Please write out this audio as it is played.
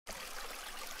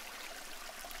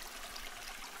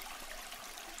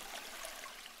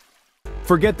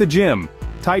Forget the gym.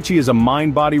 Tai Chi is a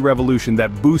mind-body revolution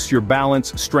that boosts your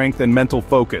balance, strength, and mental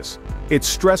focus. It's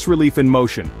stress relief in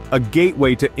motion, a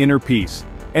gateway to inner peace.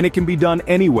 And it can be done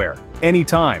anywhere,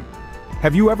 anytime.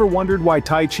 Have you ever wondered why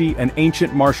Tai Chi, an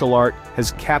ancient martial art,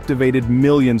 has captivated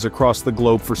millions across the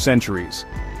globe for centuries?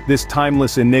 This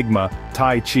timeless enigma,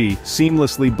 Tai Chi,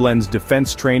 seamlessly blends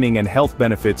defense training and health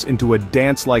benefits into a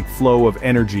dance-like flow of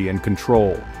energy and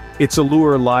control. Its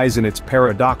allure lies in its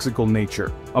paradoxical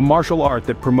nature, a martial art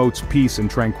that promotes peace and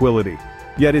tranquility.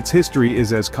 Yet its history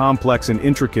is as complex and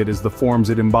intricate as the forms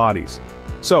it embodies.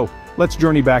 So, let's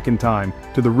journey back in time,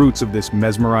 to the roots of this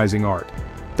mesmerizing art.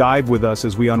 Dive with us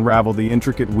as we unravel the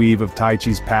intricate weave of Tai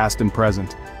Chi's past and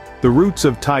present. The roots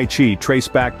of Tai Chi trace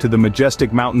back to the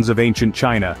majestic mountains of ancient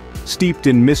China, steeped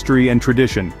in mystery and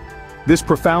tradition. This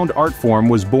profound art form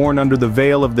was born under the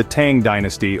veil of the Tang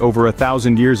dynasty over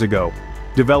 1,000 years ago.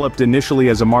 Developed initially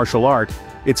as a martial art,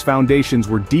 its foundations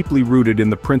were deeply rooted in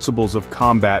the principles of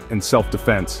combat and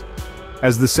self-defense.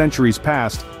 As the centuries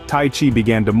passed, Tai Chi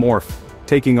began to morph,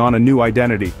 taking on a new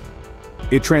identity.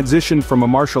 It transitioned from a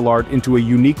martial art into a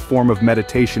unique form of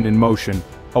meditation in motion,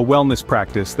 a wellness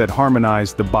practice that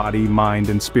harmonized the body, mind,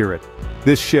 and spirit.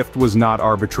 This shift was not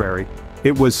arbitrary.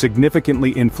 It was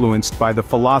significantly influenced by the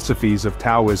philosophies of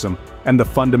Taoism and the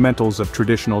fundamentals of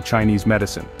traditional Chinese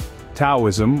medicine.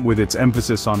 Taoism, with its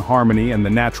emphasis on harmony and the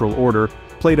natural order,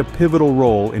 played a pivotal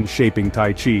role in shaping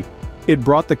Tai Chi. It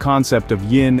brought the concept of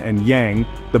yin and yang,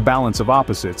 the balance of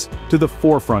opposites, to the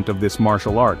forefront of this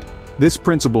martial art. This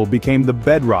principle became the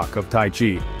bedrock of Tai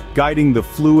Chi, guiding the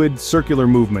fluid, circular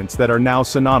movements that are now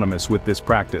synonymous with this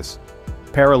practice.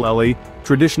 Parallelly,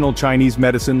 traditional Chinese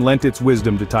medicine lent its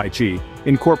wisdom to Tai Chi,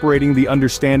 incorporating the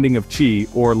understanding of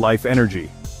Qi, or life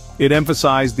energy. It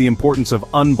emphasized the importance of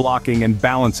unblocking and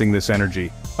balancing this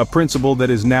energy, a principle that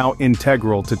is now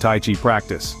integral to Tai Chi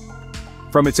practice.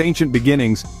 From its ancient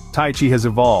beginnings, Tai Chi has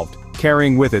evolved,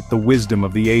 carrying with it the wisdom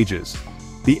of the ages.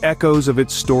 The echoes of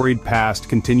its storied past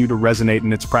continue to resonate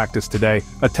in its practice today,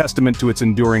 a testament to its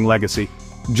enduring legacy.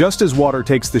 Just as water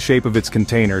takes the shape of its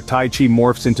container, Tai Chi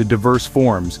morphs into diverse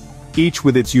forms, each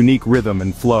with its unique rhythm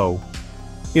and flow.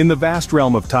 In the vast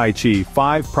realm of Tai Chi,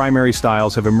 5 primary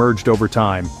styles have emerged over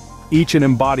time, each an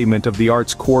embodiment of the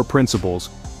art's core principles,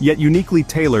 yet uniquely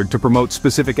tailored to promote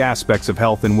specific aspects of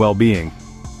health and well-being.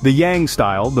 The Yang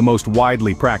style, the most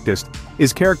widely practiced,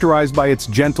 is characterized by its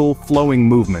gentle, flowing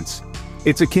movements.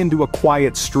 It's akin to a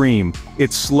quiet stream,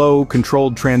 its slow,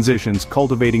 controlled transitions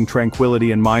cultivating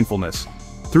tranquility and mindfulness.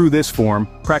 Through this form,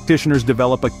 practitioners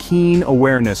develop a keen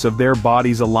awareness of their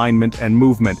body's alignment and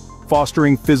movement,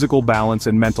 fostering physical balance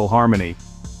and mental harmony.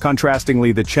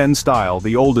 Contrastingly, the Chen style,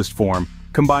 the oldest form,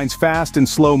 combines fast and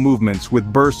slow movements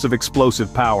with bursts of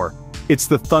explosive power. It's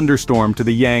the thunderstorm to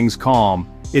the Yang's calm,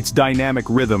 its dynamic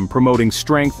rhythm promoting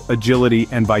strength, agility,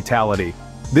 and vitality.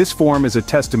 This form is a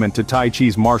testament to Tai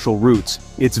Chi's martial roots,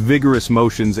 its vigorous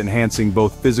motions enhancing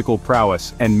both physical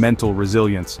prowess and mental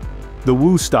resilience. The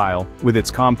Wu style, with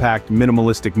its compact,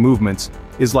 minimalistic movements,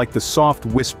 is like the soft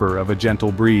whisper of a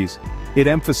gentle breeze. It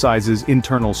emphasizes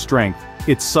internal strength,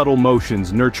 its subtle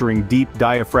motions nurturing deep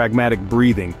diaphragmatic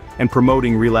breathing and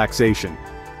promoting relaxation.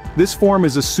 This form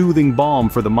is a soothing balm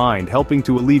for the mind, helping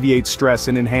to alleviate stress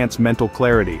and enhance mental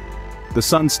clarity. The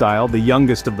Sun style, the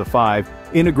youngest of the 5,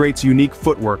 integrates unique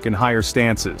footwork and higher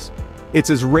stances. It's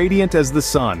as radiant as the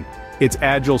sun, its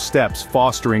agile steps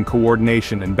fostering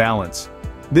coordination and balance.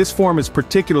 This form is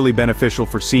particularly beneficial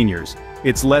for seniors,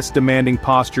 its less demanding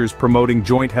postures promoting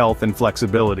joint health and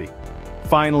flexibility.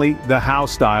 Finally, the Hao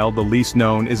style, the least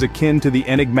known, is akin to the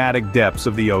enigmatic depths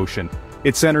of the ocean.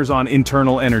 It centers on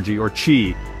internal energy, or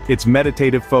Qi, its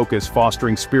meditative focus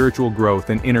fostering spiritual growth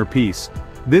and inner peace.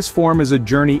 This form is a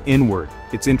journey inward,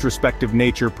 its introspective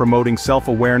nature promoting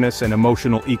self-awareness and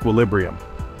emotional equilibrium.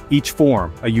 Each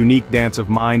form, a unique dance of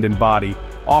mind and body,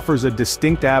 offers a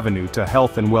distinct avenue to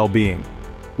health and well-being.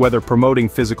 Whether promoting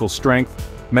physical strength,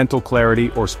 mental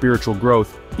clarity, or spiritual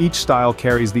growth, each style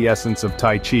carries the essence of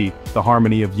Tai Chi, the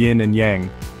harmony of yin and yang.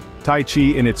 Tai Chi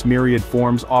in its myriad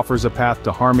forms offers a path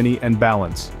to harmony and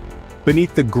balance.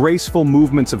 Beneath the graceful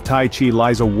movements of Tai Chi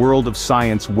lies a world of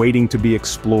science waiting to be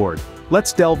explored.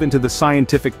 Let's delve into the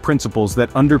scientific principles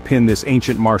that underpin this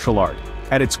ancient martial art.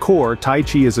 At its core, Tai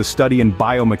Chi is a study in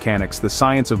biomechanics, the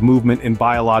science of movement in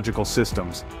biological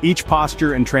systems. Each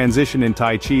posture and transition in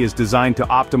Tai Chi is designed to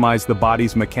optimize the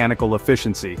body's mechanical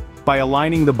efficiency. By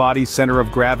aligning the body's center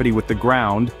of gravity with the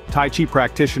ground, Tai Chi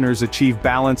practitioners achieve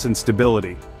balance and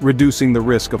stability, reducing the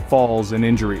risk of falls and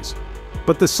injuries.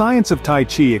 But the science of Tai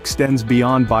Chi extends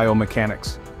beyond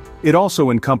biomechanics. It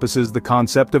also encompasses the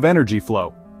concept of energy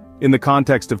flow. In the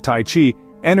context of Tai Chi,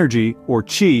 energy, or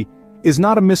Qi, is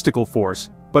not a mystical force,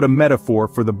 but a metaphor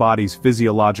for the body's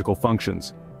physiological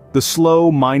functions. The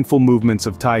slow, mindful movements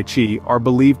of Tai Chi are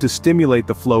believed to stimulate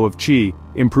the flow of Qi,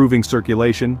 improving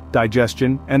circulation,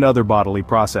 digestion, and other bodily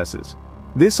processes.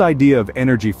 This idea of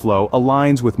energy flow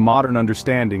aligns with modern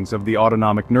understandings of the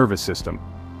autonomic nervous system.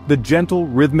 The gentle,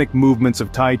 rhythmic movements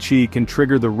of Tai Chi can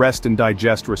trigger the rest and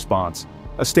digest response,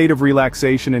 a state of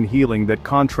relaxation and healing that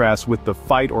contrasts with the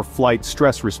fight-or-flight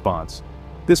stress response.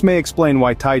 This may explain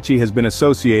why Tai Chi has been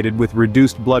associated with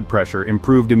reduced blood pressure,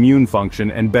 improved immune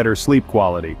function, and better sleep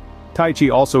quality. Tai Chi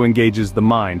also engages the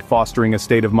mind, fostering a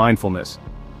state of mindfulness.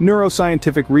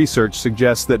 Neuroscientific research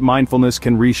suggests that mindfulness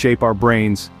can reshape our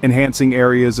brains, enhancing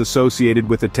areas associated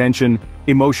with attention,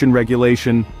 emotion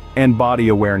regulation, and body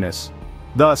awareness.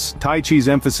 Thus, Tai Chi's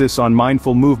emphasis on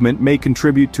mindful movement may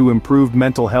contribute to improved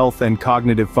mental health and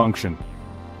cognitive function.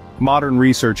 Modern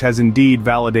research has indeed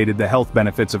validated the health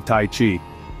benefits of Tai Chi.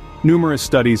 Numerous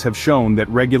studies have shown that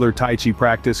regular Tai Chi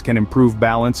practice can improve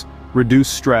balance, reduce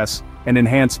stress, and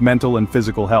enhance mental and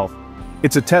physical health.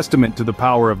 It's a testament to the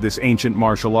power of this ancient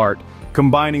martial art,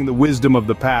 combining the wisdom of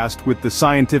the past with the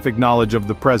scientific knowledge of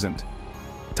the present.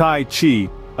 Tai Chi,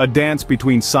 a dance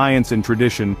between science and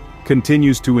tradition,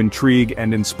 continues to intrigue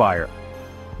and inspire.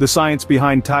 The science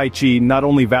behind Tai Chi not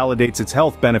only validates its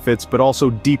health benefits but also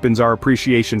deepens our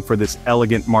appreciation for this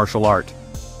elegant martial art.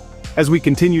 As we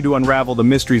continue to unravel the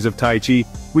mysteries of Tai Chi,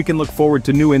 we can look forward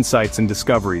to new insights and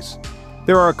discoveries.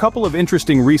 There are a couple of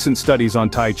interesting recent studies on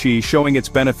Tai Chi showing its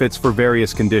benefits for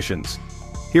various conditions.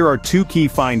 Here are two key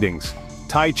findings: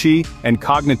 Tai Chi and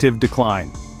cognitive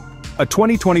decline. A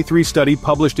 2023 study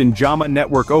published in JAMA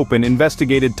Network Open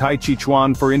investigated Tai Chi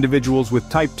Chuan for individuals with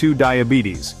type 2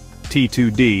 diabetes,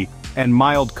 T2D, and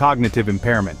mild cognitive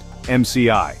impairment,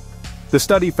 MCI. The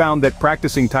study found that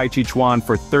practicing Tai Chi Chuan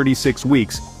for 36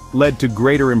 weeks led to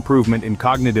greater improvement in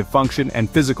cognitive function and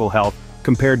physical health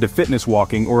compared to fitness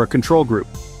walking or a control group.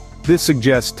 This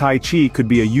suggests Tai Chi could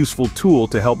be a useful tool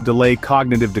to help delay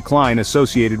cognitive decline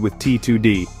associated with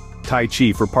T2D, Tai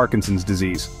Chi for Parkinson's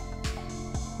disease.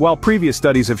 While previous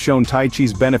studies have shown Tai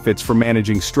Chi's benefits for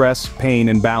managing stress, pain,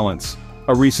 and balance,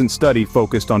 a recent study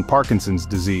focused on Parkinson's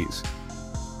disease.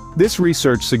 This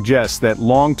research suggests that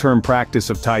long-term practice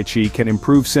of Tai Chi can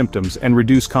improve symptoms and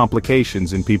reduce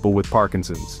complications in people with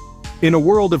Parkinson's. In a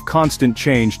world of constant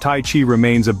change, Tai Chi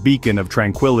remains a beacon of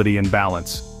tranquility and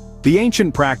balance. The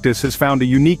ancient practice has found a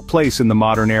unique place in the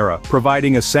modern era,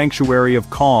 providing a sanctuary of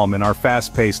calm in our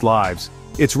fast-paced lives.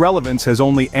 Its relevance has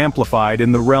only amplified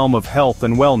in the realm of health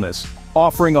and wellness,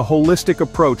 offering a holistic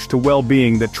approach to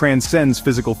well-being that transcends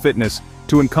physical fitness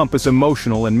to encompass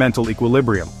emotional and mental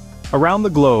equilibrium. Around the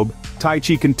globe, Tai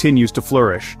Chi continues to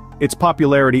flourish, its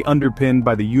popularity underpinned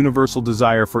by the universal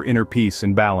desire for inner peace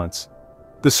and balance.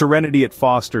 The serenity it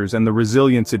fosters and the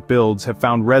resilience it builds have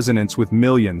found resonance with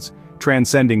millions,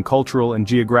 transcending cultural and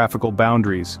geographical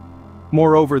boundaries.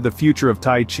 Moreover, the future of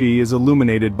Tai Chi is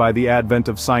illuminated by the advent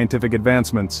of scientific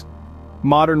advancements.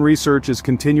 Modern research is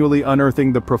continually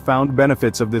unearthing the profound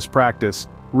benefits of this practice,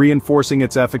 reinforcing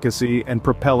its efficacy and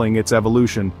propelling its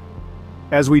evolution.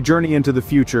 As we journey into the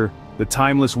future, the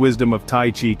timeless wisdom of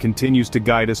Tai Chi continues to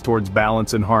guide us towards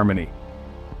balance and harmony.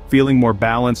 Feeling more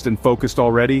balanced and focused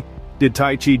already? Did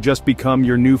Tai Chi just become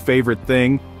your new favorite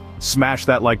thing? Smash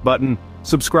that like button,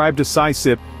 subscribe to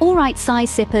SciSip. Alright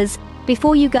SciSippers,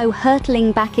 before you go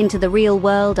hurtling back into the real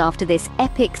world after this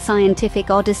epic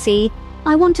scientific odyssey,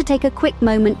 I want to take a quick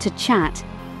moment to chat.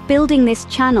 Building this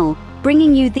channel,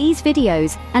 bringing you these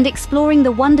videos, and exploring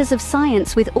the wonders of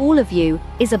science with all of you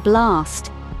is a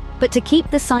blast. But to keep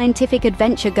the scientific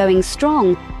adventure going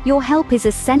strong, your help is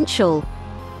essential.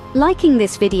 Liking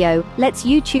this video lets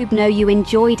YouTube know you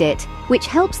enjoyed it, which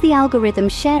helps the algorithm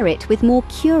share it with more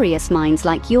curious minds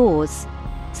like yours.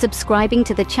 Subscribing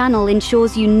to the channel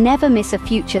ensures you never miss a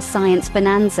future science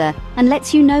bonanza and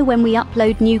lets you know when we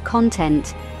upload new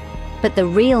content. But the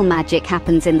real magic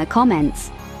happens in the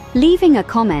comments. Leaving a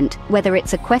comment, whether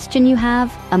it's a question you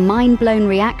have, a mind-blown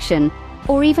reaction,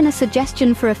 or even a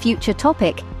suggestion for a future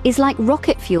topic, is like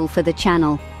rocket fuel for the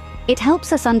channel. It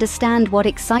helps us understand what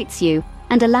excites you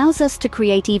and allows us to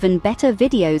create even better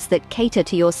videos that cater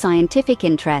to your scientific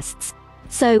interests.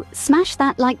 So, smash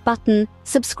that like button,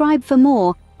 subscribe for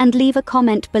more, and leave a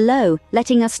comment below,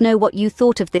 letting us know what you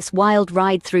thought of this wild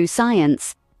ride through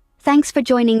science. Thanks for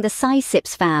joining the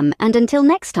SciSips fam, and until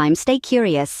next time, stay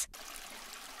curious.